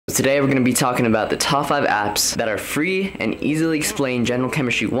today we're going to be talking about the top 5 apps that are free and easily explain General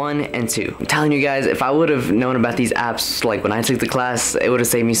Chemistry 1 and 2. I'm telling you guys, if I would have known about these apps like when I took the class, it would have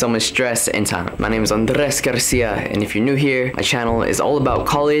saved me so much stress and time. My name is Garcia, and if you're new here, my channel is all about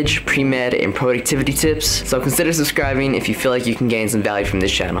college, pre-med, and productivity tips, so consider subscribing if you feel like you can gain some value from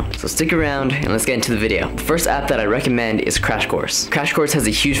this channel. So stick around and let's get into the video. The first app that I recommend is Crash Course. Crash Course has a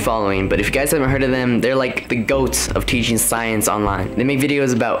huge following, but if you guys haven't heard of them, they're like the goats of teaching science online. They make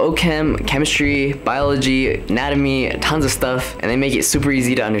videos about Chem, chemistry, biology, anatomy, tons of stuff, and they make it super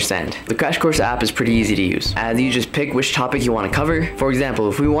easy to understand. The Crash Course app is pretty easy to use, as you just pick which topic you want to cover. For example,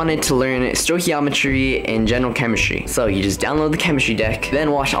 if we wanted to learn stoichiometry and general chemistry, so you just download the chemistry deck,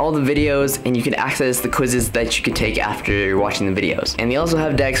 then watch all the videos, and you can access the quizzes that you could take after watching the videos. And they also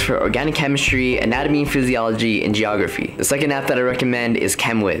have decks for organic chemistry, anatomy and physiology, and geography. The second app that I recommend is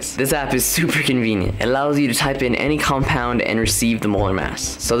ChemWhiz. This app is super convenient. It allows you to type in any compound and receive the molar mass.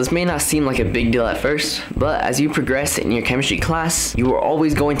 So this may not seem like a big deal at first, but as you progress in your chemistry class, you are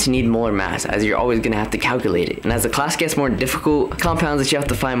always going to need molar mass, as you're always going to have to calculate it. And as the class gets more difficult, compounds that you have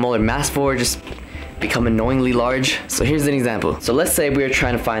to find molar mass for just become annoyingly large. So here's an example. So let's say we are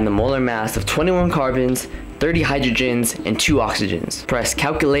trying to find the molar mass of 21 carbons, 30 hydrogens, and 2 oxygens. Press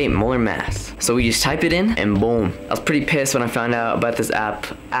calculate molar mass. So we just type it in and boom. I was pretty pissed when I found out about this app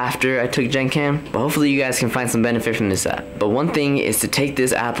after I took Gen Chem, but hopefully you guys can find some benefit from this app. But one thing is to take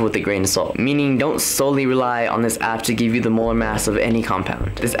this app with a grain of salt, meaning don't solely rely on this app to give you the molar mass of any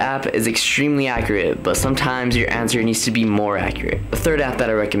compound. This app is extremely accurate, but sometimes your answer needs to be more accurate. The third app that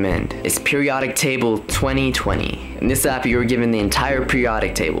I recommend is Periodic Table 2020. In this app, you are given the entire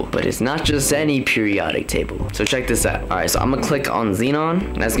periodic table, but it's not just any periodic table. So check this out. Alright, so I'm gonna click on xenon,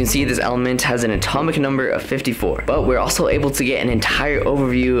 and as you can see, this element has an atomic number of 54, but we're also able to get an entire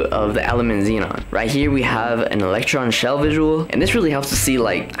overview of the element xenon. Right here we have an electron shell visual, and this really helps to see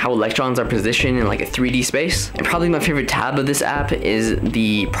like how electrons are positioned in like a 3D space. And probably my favorite tab of this app is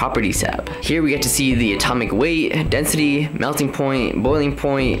the properties tab. Here we get to see the atomic weight, density, melting point, boiling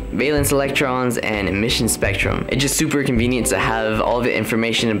point, valence electrons, and emission spectrum. It's just super convenient to have all the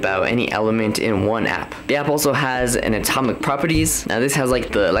information about any element in one app. The app also has an atomic properties. Now this has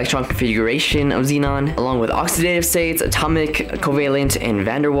like the electron configuration of xenon, along with oxidative states, atomic, covalent, and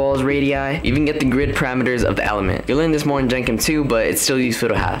van der Waals radii. You even get the grid parameters of the element. You'll learn this more in Gen Chem 2, but it's still useful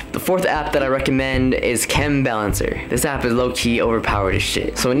to have. The fourth app that I recommend is Chem Balancer. This app is low-key overpowered as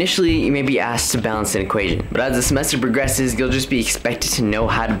shit. So initially you may be asked to balance an equation, but as the semester progresses, you'll just be expected to know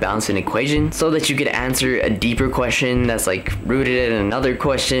how to balance an equation so that you could answer a deeper question that's like rooted in another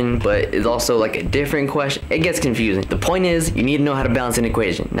question, but is also like a different question. It gets confusing. The point is, you need to know how to balance an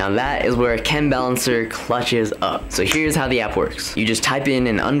equation. Now that is where Chem Balancer clutches up. So here's how the app works. You just type in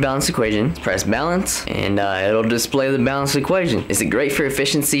an unbalanced equation, press balance, and it'll display the balanced equation. It's great for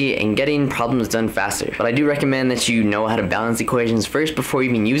efficiency and getting problems done faster. But I do recommend that you know how to balance equations first before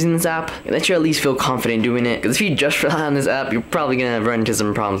even using this app, and that you at least feel confident doing it, because if you just rely on this app, you're probably gonna run into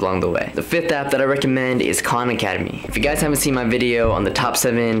some problems along the way. The fifth app that I recommend is Khan Academy. If you guys haven't seen my video on the top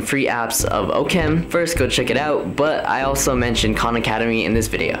 7 free apps of OChem, first go check it out, but I also mentioned Khan Academy in this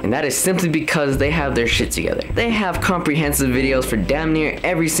video, and that is simply because they have their shit together. They have comprehensive videos for damn near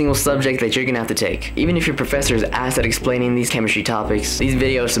every single subject that you're gonna have to take. Even if your professor is ass at explaining these chemistry topics, these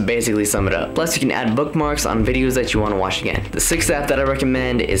videos should basically sum it up. Plus you can add bookmarks on videos that you want to watch again. The sixth app that I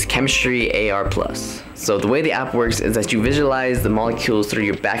recommend is Chemistry AR+. So the way the app works is that you visualize the molecules through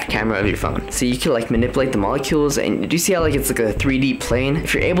your back camera of your phone. So you can like manipulate the molecules, and do you see how like it's like a 3D plane?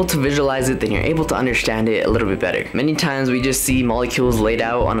 If you're able to visualize it, then you're able to understand it a little bit better. Many times we just see molecules laid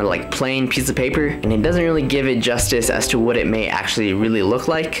out on a like plain piece of paper, and it doesn't really give it justice as to what it may actually really look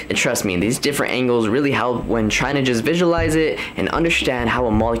like. And trust me, these different angles really help when trying to just visualize it and understand how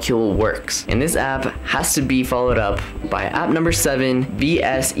a molecule works. And this app has to be followed up by app number 7,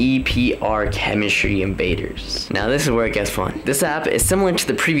 VSEPR Chemistry Invaders. Now this is where it gets fun. This app is similar to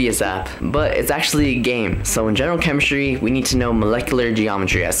the previous app, but it's actually a game. So in general chemistry, we need to know molecular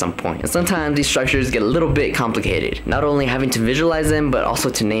geometry at some point. And sometimes these structures get a little bit complicated, not only having to visualize them, but also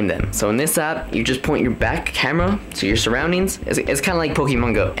to name them. So in this app, you just point your back camera to your surroundings. It's kind of like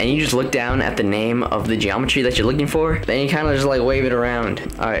Pokemon Go, and you just look down at the name of the geometry that you're looking for, then you kind of just like wave it around.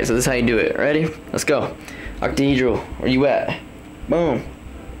 Alright, so this is how you do it. Ready? Let's go. Octahedral, where you at? Boom.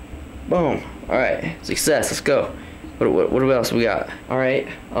 Boom. Alright, success, let's go. What else we got? Alright,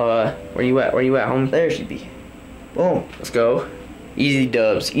 where you at, homie? There she be. Boom, let's go. Easy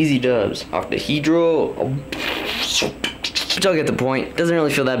dubs, easy dubs. Octahedral. But y'all get the point. Doesn't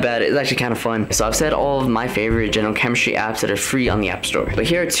really feel that bad. It's actually kind of fun. So I've said all of my favorite general chemistry apps that are free on the App Store. But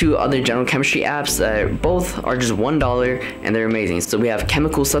here are 2 other general chemistry apps that both are just $1 and they're amazing. So we have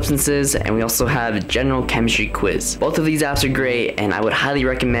Chemical Substances and we also have General Chemistry Quiz. Both of these apps are great and I would highly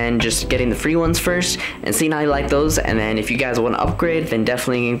recommend just getting the free ones first and seeing how you like those, and then if you guys want to upgrade, then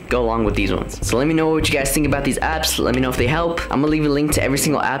definitely go along with these ones. So let me know what you guys think about these apps. Let me know if they help. I'm gonna leave a link to every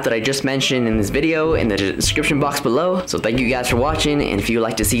single app that I just mentioned in this video in the description box below. So thank you guys for watching, and if you would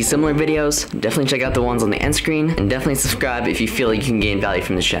like to see similar videos, definitely check out the ones on the end screen, and definitely subscribe if you feel like you can gain value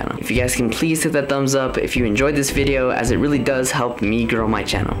from this channel. If you guys can please hit that thumbs up if you enjoyed this video, as it really does help me grow my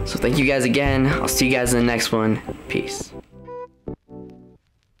channel. So thank you guys again. I'll see you guys in the next one. Peace.